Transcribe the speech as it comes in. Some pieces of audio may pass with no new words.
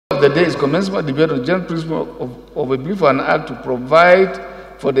of the day is commencement debate on general principle of a bill for an act to provide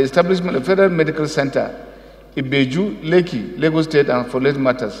for the establishment of Federal Medical Center, Ibeju Lekki, Lagos State, and for related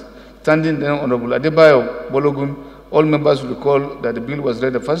matters. Standing then Honorable Adebayo, Balogun. All members will recall that the bill was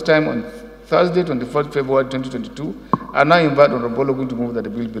read the first time on Thursday, 24th February 2022. I now invite Honorable Balogun to move that the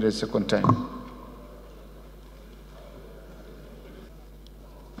bill be read second time.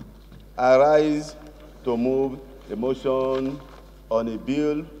 I rise to move the motion on a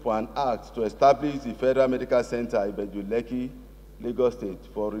bill for an act to establish the Federal Medical Center, Ibeju Lekki, Lagos State,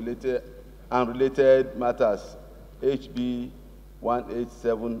 for related matters, HB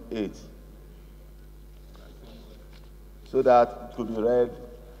 1878, so that it could be read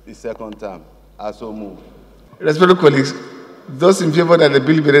the second time. I so move. Respected colleagues, those in favor that the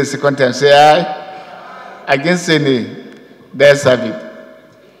bill be read second time, say aye. Against, say nay. The ayes have it.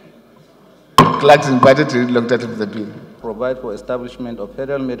 Clerk is invited to read the long title of the bill. Provide for establishment of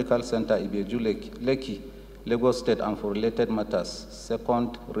Federal Medical Center, Ibeju Lekki, Lagos State, and for related matters.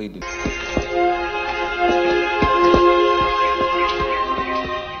 Second reading.